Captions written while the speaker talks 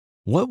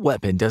What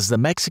weapon does the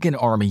Mexican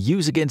army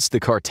use against the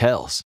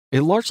cartels?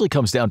 It largely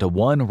comes down to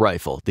one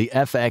rifle, the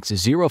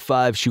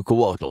FX-05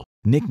 Xucoatl,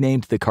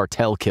 nicknamed the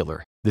Cartel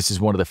Killer. This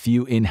is one of the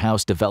few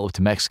in-house developed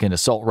Mexican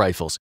assault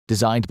rifles,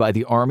 designed by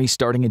the Army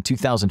starting in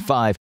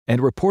 2005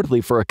 and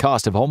reportedly for a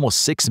cost of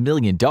almost $6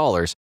 million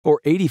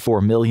or 84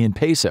 million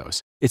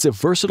pesos. It's a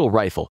versatile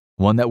rifle,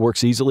 one that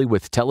works easily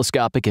with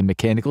telescopic and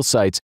mechanical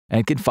sights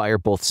and can fire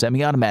both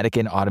semi-automatic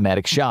and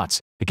automatic shots.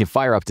 It can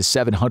fire up to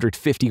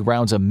 750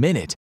 rounds a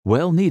minute,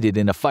 well needed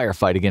in a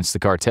firefight against the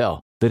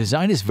cartel. The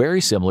design is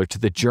very similar to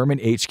the German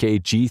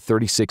HK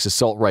G36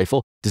 assault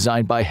rifle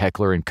designed by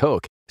Heckler &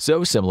 Koch,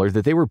 so similar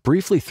that they were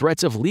briefly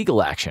threats of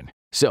legal action.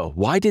 So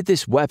why did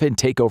this weapon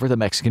take over the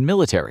Mexican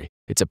military?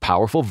 It's a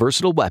powerful,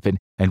 versatile weapon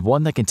and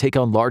one that can take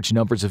on large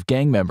numbers of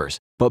gang members.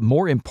 But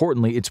more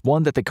importantly, it's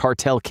one that the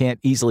cartel can't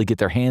easily get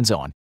their hands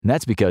on. And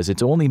that's because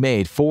it's only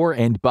made for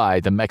and by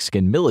the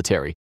Mexican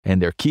military,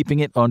 and they're keeping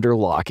it under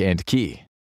lock and key.